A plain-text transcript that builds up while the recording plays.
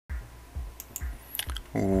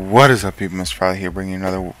What is up, people? MrFalliorsGaming here, bringing you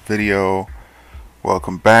another video.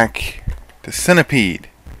 Welcome back to Centipede.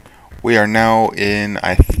 We are now in,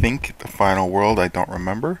 I think, the final world. I don't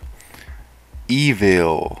remember.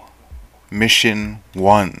 Evile, Mission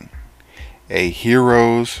 1, A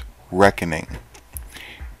Hero's Reckoning.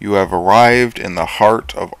 You have arrived in the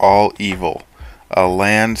heart of all evil, a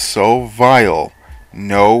land so vile,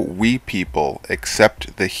 no we people,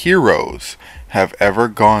 except the heroes, have ever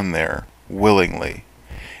gone there willingly.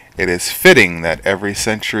 It is fitting that every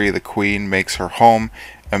century the Queen makes her home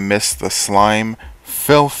amidst the slime,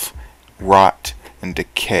 filth, rot, and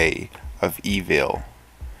decay of Evile.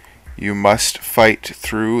 You must fight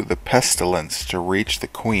through the pestilence to reach the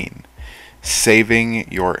Queen,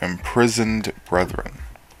 saving your imprisoned brethren.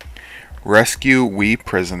 Rescue we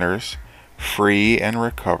prisoners, free and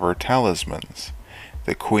recover talismans.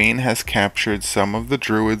 The Queen has captured some of the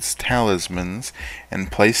Druids' talismans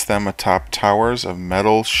and placed them atop towers of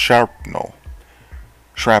metal shrapnel.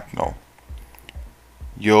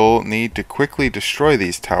 You'll need to quickly destroy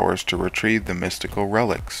these towers to retrieve the mystical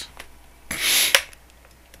relics.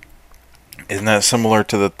 Isn't that similar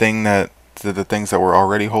to the things that were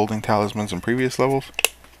already holding talismans in previous levels?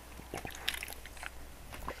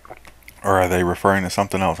 Or are they referring to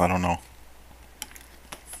something else? I don't know.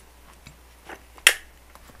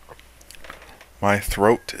 My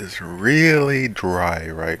throat is really dry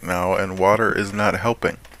right now, and water is not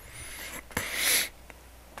helping.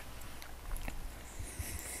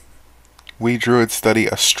 We Druids study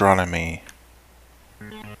astronomy.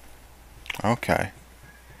 Okay.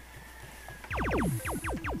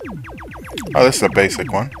 Oh, this is a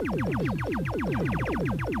basic one.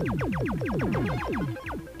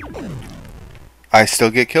 I still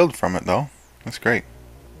get killed from it, though. That's great.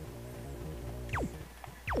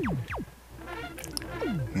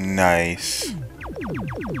 Nice.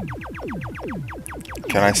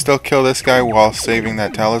 Can I still kill this guy while saving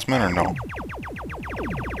that talisman, or no?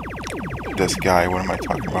 This guy, what am I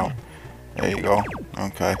talking about? There you go.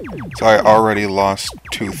 Okay. So I already lost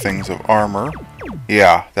 2 things of armor.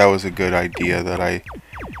 Yeah, that was a good idea that I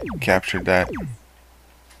captured that.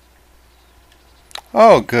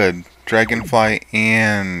 Oh, good. Dragonfly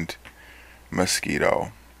and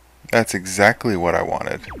mosquito. That's exactly what I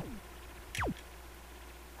wanted.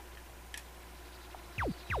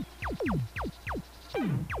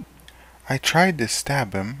 I tried to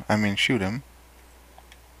stab him. I mean, shoot him.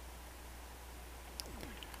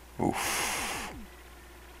 Oof.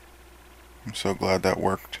 I'm so glad that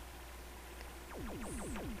worked.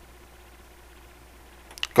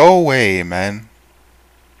 Go away, man.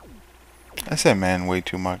 I said man way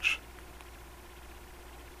too much.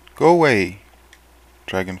 Go away,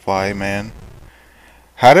 dragonfly man.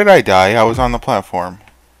 How did I die? I was on the platform.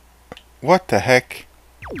 What the heck?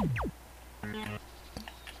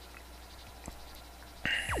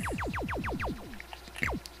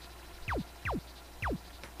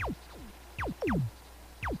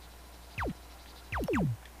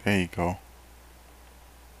 There you go.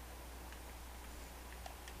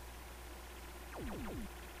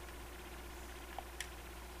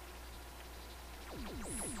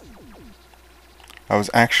 I was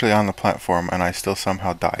actually on the platform and I still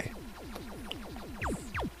somehow die.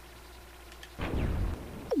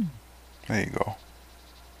 There you go.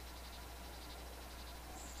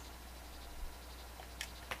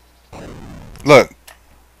 Look.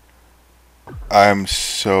 I'm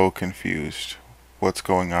so confused. What's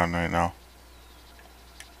going on right now?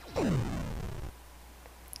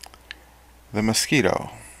 The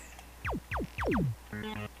mosquito.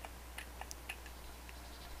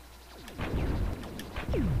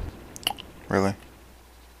 Really?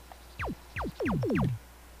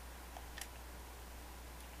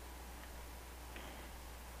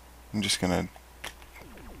 I'm just gonna...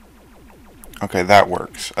 Okay, that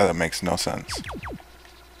works. That makes no sense.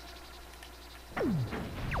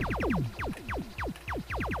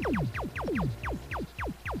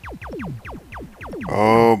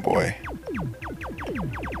 Oh boy.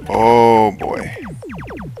 Oh boy.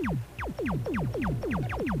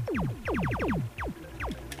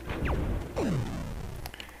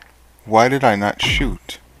 Why did I not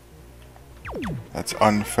shoot? That's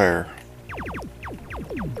unfair.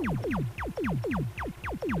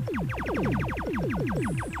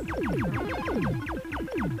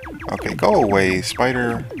 Okay, go away,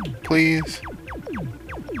 spider. Please.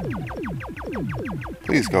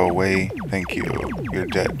 Please go away. Thank you. You're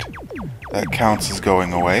dead. That counts as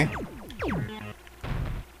going away.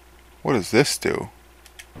 What does this do?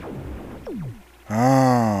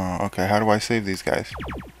 Oh, okay. How do I save these guys?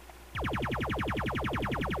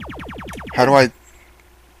 How do I...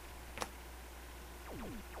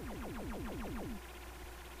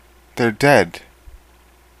 They're dead.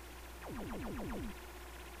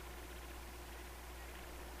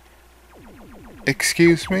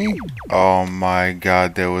 Excuse me? Oh my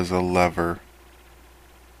god, there was a lever.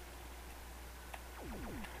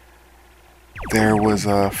 There was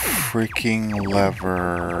a freaking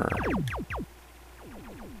lever.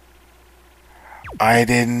 I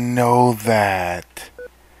didn't know that.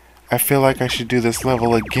 I feel like I should do this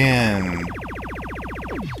level again.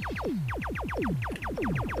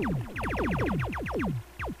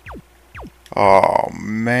 Oh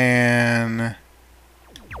man.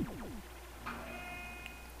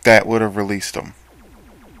 That would have released them.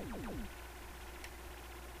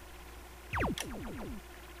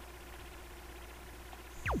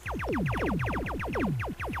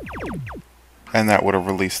 And that would have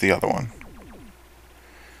released the other one.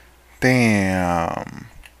 Damn.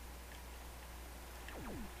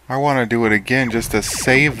 I want to do it again just to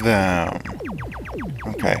save them.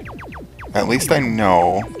 Okay. At least I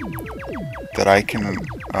know that I can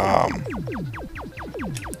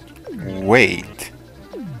wait.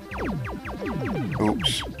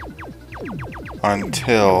 Oops.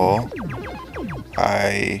 Until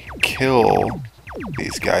I kill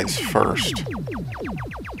these guys first.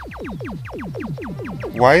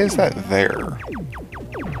 Why is that there?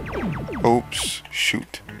 Oops.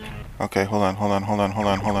 Shoot. Okay, hold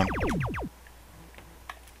on.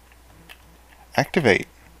 Activate.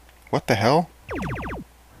 What the hell?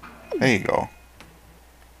 There you go.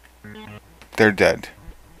 They're dead.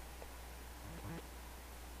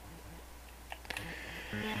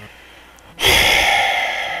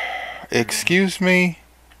 Excuse me?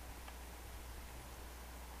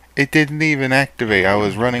 It didn't even activate. I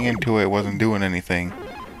was running into it, wasn't doing anything.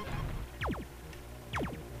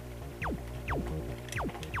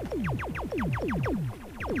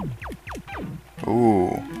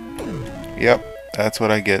 Ooh. Yep, that's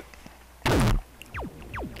what I get.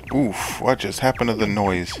 Oof, what just happened to the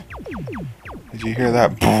noise? Did you hear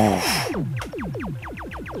that? Boof.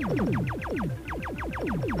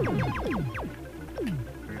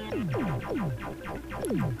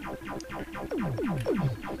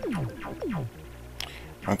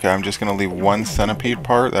 Okay, I'm just gonna leave one centipede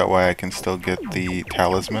part, that way I can still get the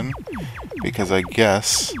talisman. Because I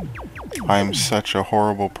guess I'm such a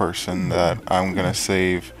horrible person that I'm gonna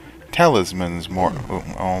save talismans more.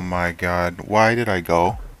 Oh my god, why did I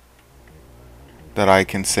go? That I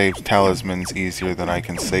can save talismans easier than I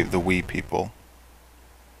can save the Wii people.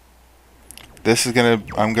 This is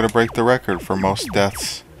I'm gonna break the record for most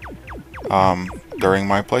deaths during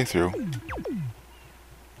my playthrough.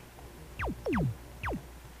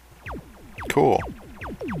 Cool.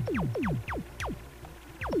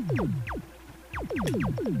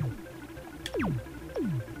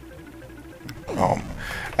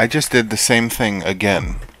 I just did the same thing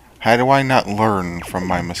again. How do I not learn from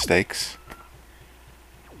my mistakes?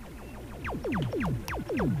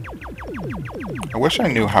 I wish I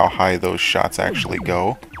knew how high those shots actually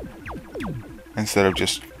go, instead of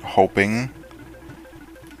just hoping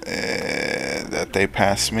that they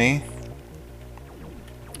pass me.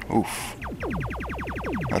 Oof.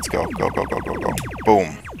 Let's go. Go.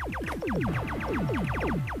 Boom.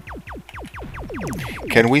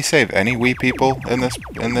 Can we save any Wii people in this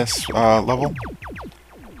level?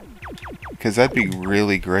 Because that'd be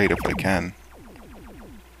really great if I can.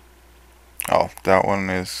 Oh, that one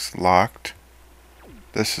is locked.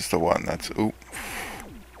 This is the one that's... Oop.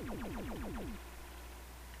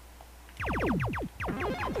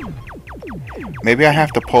 Maybe I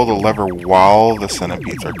have to pull the lever while the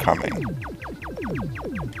centipedes are coming.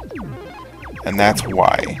 And that's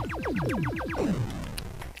why.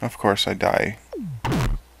 Of course I die.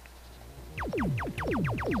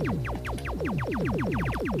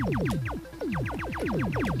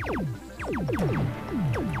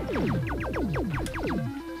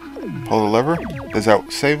 Pull the lever? Does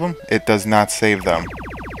that save them? It does not save them.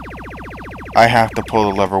 I have to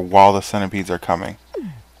pull the lever while the centipedes are coming.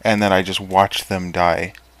 And then I just watch them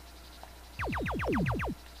die.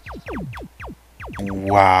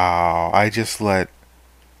 Wow, I just let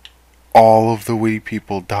all of the Wii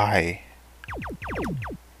people die.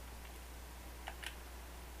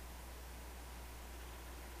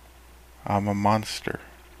 I'm a monster.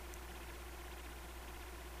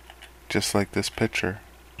 Just like this picture.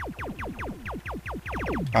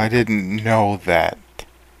 I didn't know that.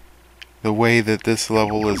 The way that this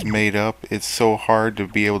level is made up, it's so hard to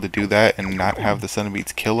be able to do that and not have the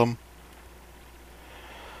centipedes kill them.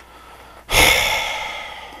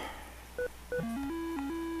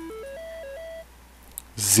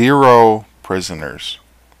 Zero prisoners.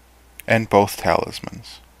 And both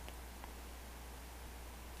talismans.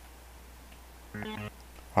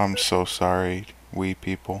 I'm so sorry, we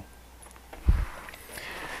people.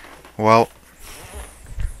 Well,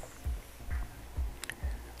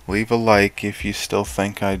 leave a like if you still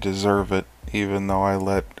think I deserve it, even though I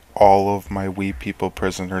let all of my we people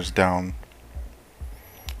prisoners down.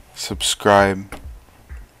 Subscribe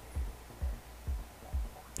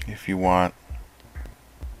if you want.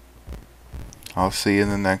 I'll see you in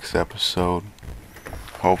the next episode.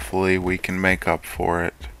 Hopefully we can make up for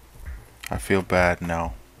it. I feel bad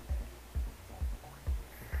now.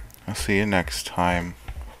 I'll see you next time.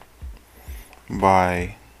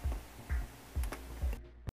 Bye.